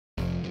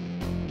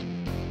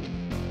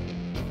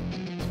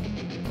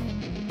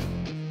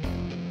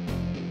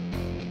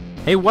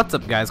Hey, what's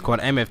up guys, Quad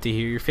MFT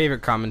here, your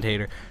favorite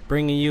commentator,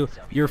 bringing you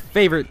your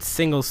favorite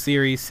single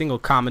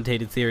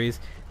commentated series,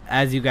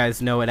 as you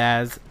guys know it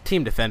as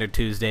Team Defender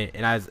Tuesday,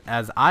 and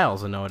as I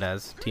also know it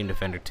as Team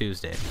Defender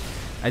Tuesday.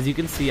 As you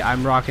can see,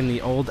 I'm rocking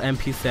the old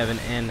MP7,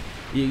 and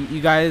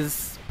you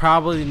guys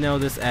probably know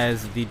this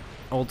as the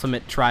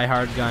ultimate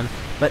tryhard gun,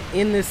 but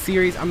in this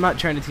series, I'm not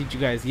trying to teach you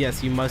guys,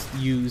 yes, you must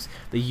use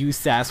the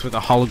USAS with a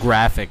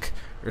holographic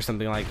or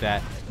something like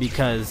that,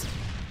 because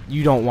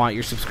you don't want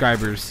your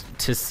subscribers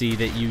to see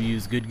that you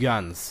use good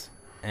guns,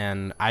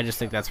 and I just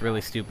think that's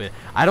really stupid.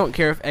 I don't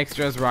care if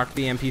extras rock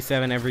the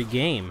MP7 every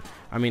game.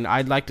 I mean,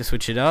 I'd like to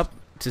switch it up,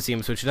 to see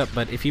him switch it up,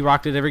 but if he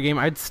rocked it every game,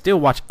 I'd still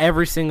watch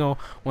every single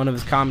one of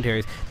his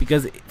commentaries,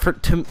 because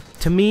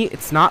to me,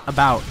 it's not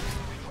about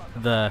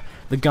the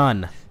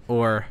gun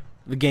or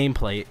the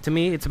gameplay. To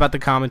me, it's about the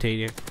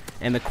commentator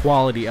and the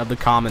quality of the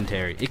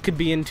commentary. It could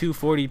be in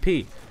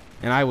 240p,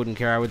 and I wouldn't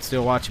care. I would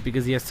still watch it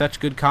because he has such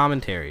good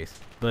commentaries.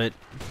 But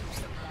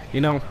you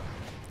know,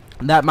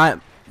 that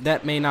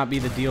may not be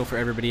the deal for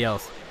everybody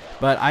else.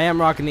 But I am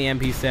rocking the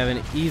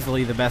MP7,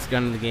 easily the best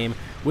gun in the game,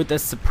 with the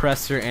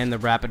suppressor and the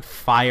rapid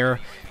fire,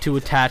 2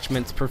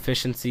 attachments,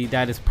 proficiency.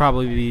 That is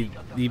probably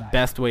the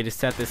best way to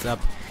set this up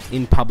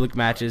in public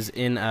matches,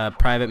 in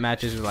private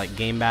matches, or like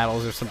game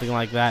battles or something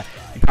like that.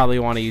 You probably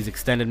want to use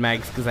extended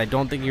mags, because I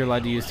don't think you're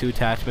allowed to use 2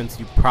 attachments.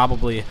 You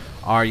probably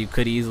are, you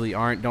could easily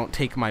aren't. Don't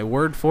take my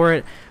word for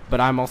it. But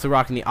I'm also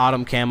rocking the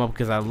autumn camo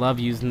because I love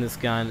using this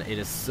gun. It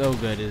is so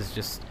good. It is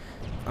just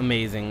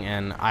amazing,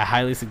 and I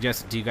highly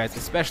suggest it to you guys,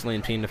 especially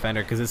in Team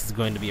Defender, because this is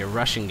going to be a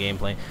Russian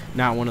gameplay,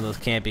 not one of those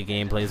campy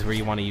gameplays where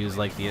you want to use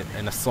like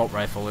an assault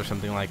rifle or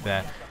something like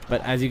that.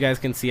 But as you guys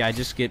can see, I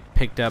just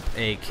picked up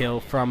a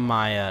kill from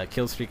my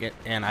kill streak,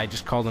 and I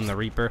just called him the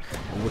Reaper,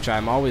 which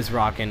I'm always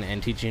rocking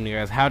and teaching you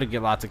guys how to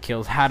get lots of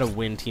kills, how to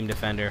win Team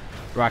Defender,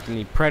 rocking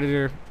the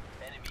Predator,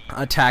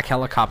 attack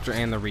helicopter,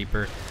 and the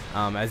Reaper.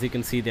 As you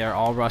can see, they're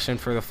all rushing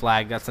for the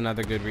flag. That's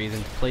another good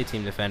reason to play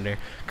Team Defender,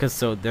 because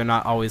so they're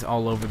not always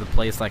all over the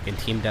place like in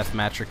Team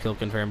Deathmatch or Kill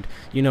Confirmed.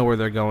 You know where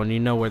they're going,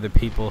 you know where the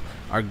people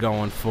are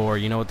going for,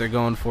 you know what they're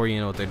going for, you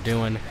know what they're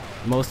doing.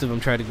 Most of them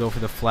try to go for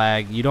the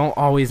flag. You don't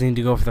always need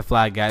to go for the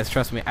flag, guys.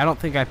 Trust me, I don't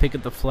think I pick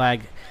up the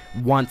flag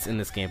once in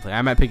this gameplay.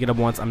 I might pick it up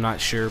once, I'm not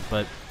sure,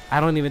 but I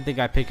don't even think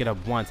I pick it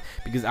up once,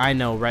 because I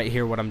know right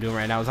here what I'm doing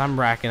right now is I'm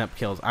racking up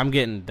kills. I'm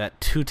getting that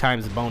 2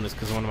 times bonus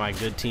because one of my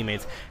good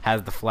teammates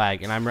has the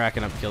flag, and I'm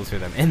racking up kills for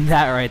them. And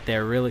that right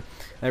there really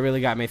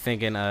got me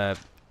thinking that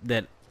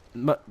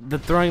the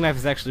throwing knife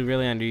is actually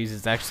really underused.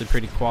 It's actually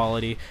pretty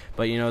quality,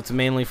 but you know, it's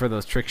mainly for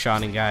those trick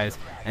shotting guys.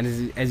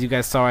 And as you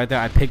guys saw right there,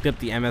 I picked up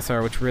the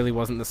MSR, which really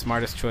wasn't the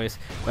smartest choice,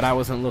 but I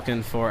wasn't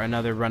looking for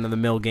another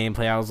run-of-the-mill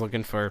gameplay. I was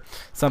looking for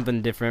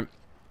something different,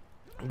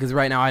 because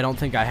right now I don't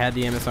think I had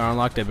the MSR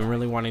unlocked. I've been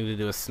really wanting to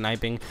do a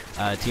sniping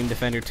Team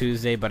Defender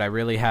Tuesday, but I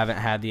really haven't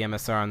had the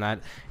MSR on that.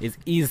 Is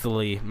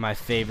easily my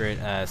favorite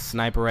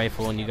sniper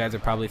rifle, and you guys are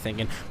probably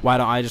thinking, why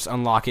don't I just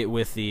unlock it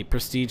with the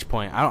prestige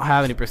point? I don't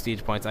have any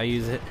prestige points. I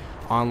use it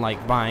on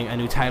like buying a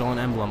new title and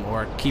emblem,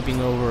 or keeping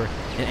over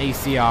an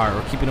ACR,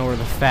 or keeping over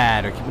the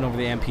FAD, or keeping over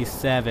the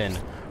MP7,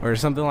 or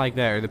something like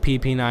that, or the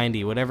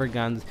PP90, whatever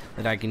guns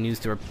that I can use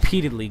to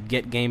repeatedly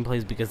get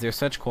gameplays, because they're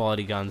such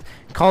quality guns.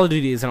 Call of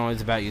Duty isn't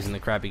always about using the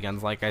crappy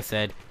guns. Like I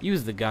said,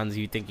 use the guns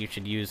you think you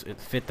should use,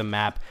 fit the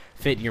map,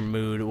 fit your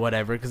mood,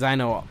 whatever, because I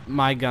know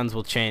my guns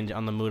will change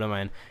on the mood I'm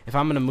in. If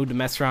I'm in a mood to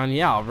mess around,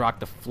 yeah, I'll rock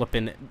the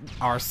flippin'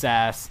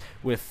 RSAS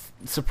with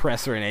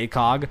suppressor and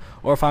ACOG,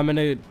 or if I'm in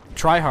a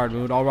try-hard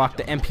mood, I'll rock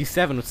the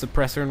MP7 with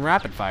suppressor and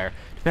rapid fire.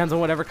 Depends on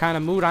whatever kind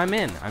of mood I'm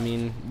in. I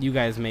mean, you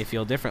guys may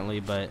feel differently,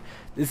 but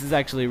this is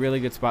actually a really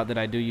good spot that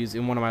I do use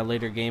in one of my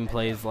later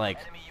gameplays, like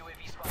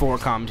 4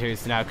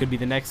 commentaries now. It could be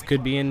the next,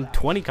 could be in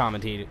 20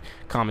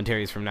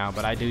 commentaries from now,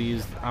 but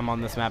I'm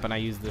on this map and I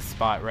use this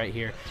spot right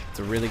here. It's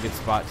a really good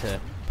spot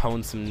to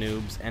pwn some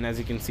noobs, and as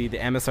you can see, the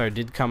MSR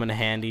did come in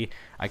handy.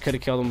 I could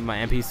have killed him with my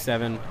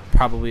MP7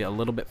 probably a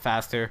little bit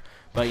faster,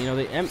 but you know,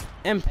 the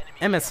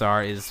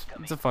MSR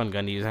it's a fun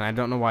gun to use, and I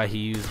don't know why he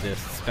used this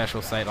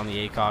special sight on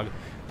the ACOG,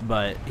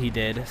 but he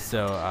did.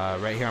 So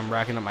right here I'm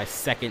racking up my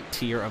 2nd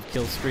tier of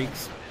kill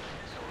streaks,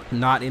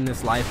 not in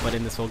this life but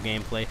in this whole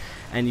gameplay.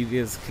 And you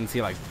guys can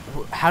see, like,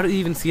 how did you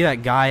even see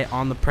that guy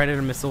on the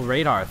Predator missile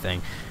radar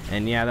thing?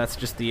 And yeah, that's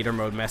just theater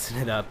mode messing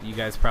it up. You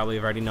guys probably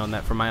have already known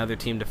that from my other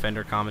Team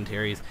Defender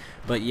commentaries,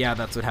 but yeah,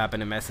 that's what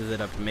happened. It messes it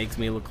up. It makes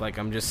me look like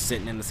I'm just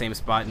sitting in the same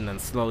spot and then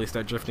slowly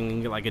start drifting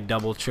and get like a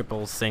double,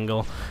 triple,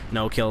 single,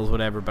 no kills,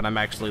 whatever, but I'm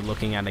actually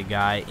looking at a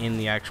guy in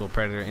the actual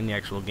Predator, in the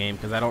actual game,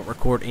 because I don't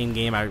record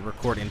in-game, I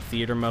record in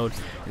theater mode.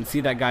 And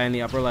see that guy in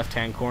the upper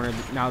left-hand corner?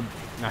 Now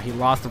he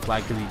lost the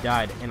flag because he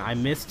died, and I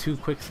missed 2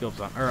 quick scopes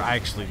on, or I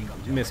actually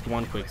missed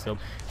 1 quick scope,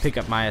 pick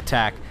up my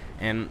attack.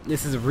 And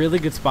this is a really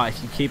good spot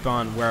if you keep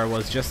on where I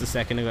was just a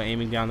second ago,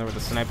 aiming down there with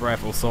a sniper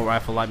rifle, assault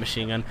rifle, light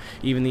machine gun.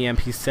 Even the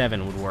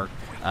MP7 would work.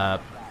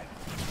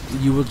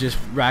 You will just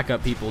rack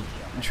up people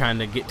trying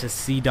to get to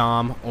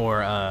CDOM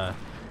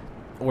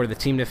or the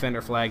team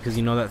defender flag, because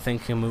you know that thing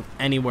can move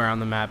anywhere on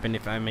the map. And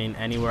if I mean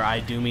anywhere,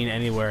 I do mean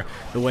anywhere.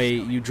 The way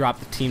you drop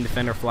the team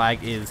defender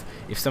flag is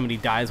if somebody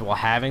dies while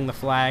having the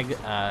flag,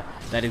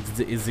 that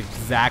is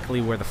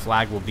exactly where the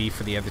flag will be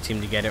for the other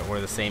team to get it, or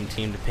the same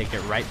team to pick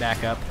it right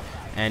back up.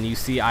 And you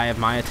see I have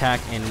my attack,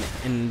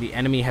 and the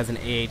enemy has an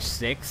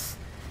AH6,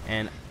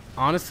 and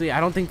honestly I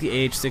don't think the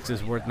AH6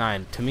 is worth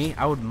 9. To me,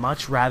 I would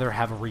much rather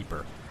have a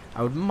Reaper.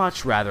 I would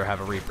much rather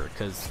have a Reaper,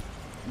 because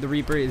the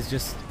Reaper is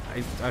just,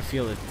 I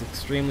feel it's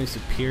extremely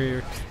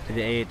superior to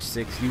the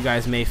AH6. You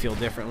guys may feel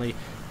differently,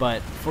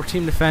 but for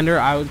Team Defender,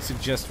 I would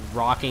suggest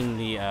rocking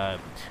the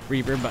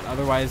Reaper. But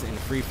otherwise, in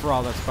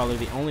free-for-all, that's probably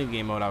the only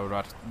game mode I would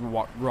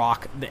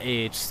rock the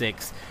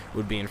AH6,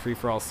 would be in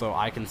free-for-all, so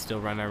I can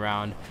still run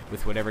around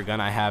with whatever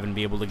gun I have and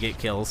be able to get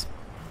kills.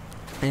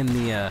 And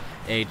the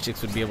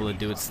AH6 would be able to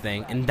do its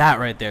thing. And that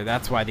right there,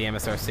 that's why the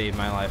MSR saved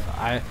my life.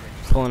 I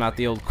pulling out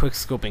the old quick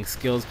scoping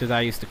skills, because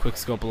I used to quick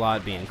scope a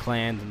lot, being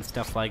clans and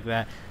stuff like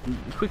that.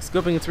 Quick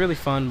scoping, it's really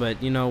fun,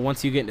 but you know,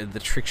 once you get into the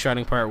trick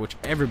shotting part, which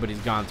everybody's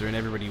gone through and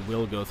everybody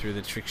will go through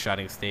the trick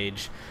shotting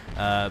stage,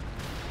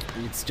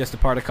 it's just a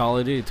part of Call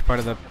of Duty. It's part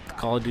of the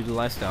Call of Duty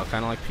lifestyle,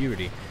 kind of like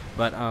puberty.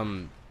 But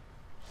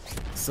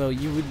so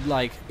you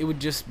would it would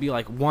just be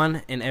like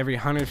 1 in every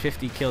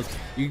 150 kills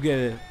you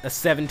get a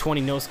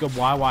 720 no scope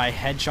YY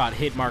headshot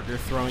hit marker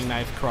throwing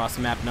knife across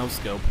map no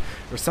scope,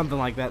 or something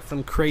like that,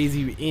 some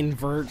crazy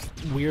invert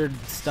weird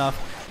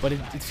stuff. But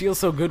it feels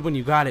so good when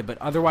you got it. But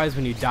otherwise,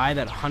 when you die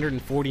that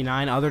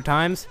 149 other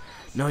times,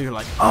 no, you're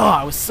like, oh,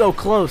 I was so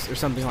close, or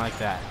something like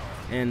that.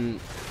 And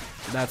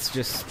that's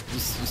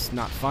just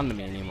not fun to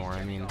me anymore.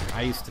 I mean,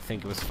 I used to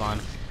think it was fun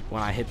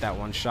when I hit that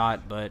one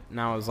shot, but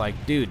now I was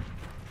like, dude,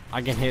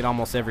 I can hit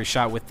almost every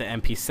shot with the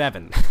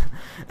MP7.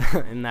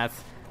 And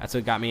that's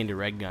what got me into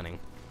red gunning.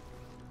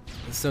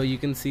 So you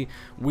can see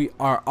we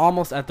are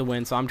almost at the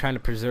win, so I'm trying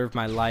to preserve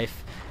my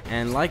life.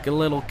 And like a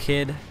little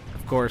kid,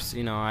 of course,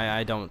 you know,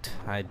 I don't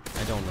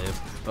live.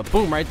 But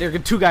boom, right there,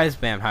 2 guys,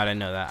 bam. How did I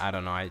know that? I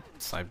don't know. I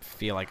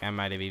feel like I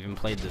might have even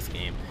played this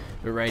game.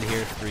 But right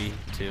here, 3,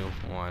 2,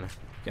 1.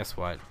 Guess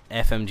what?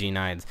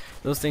 FMG9s.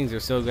 Those things are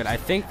so good. I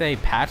think they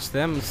patched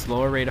them,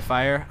 slower rate of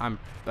fire.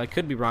 I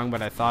could be wrong,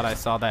 but I thought I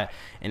saw that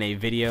in a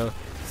video.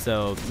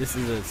 So this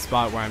is a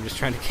spot where I'm just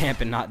trying to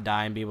camp and not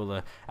die and be able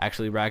to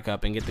actually rack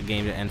up and get the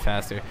game to end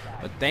faster.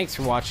 But thanks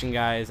for watching,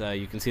 guys.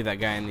 You can see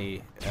that guy in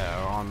the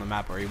on the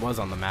map, or he was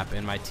on the map,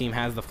 and my team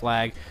has the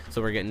flag,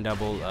 so we're getting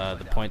double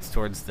the points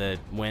towards the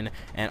win,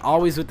 and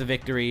always with the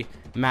victory.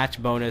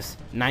 Match bonus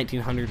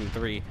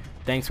 1903.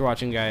 Thanks for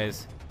watching,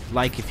 guys.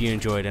 Like if you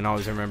enjoyed, and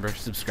always remember,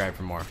 subscribe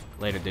for more.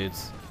 Later,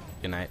 dudes.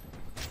 Good night.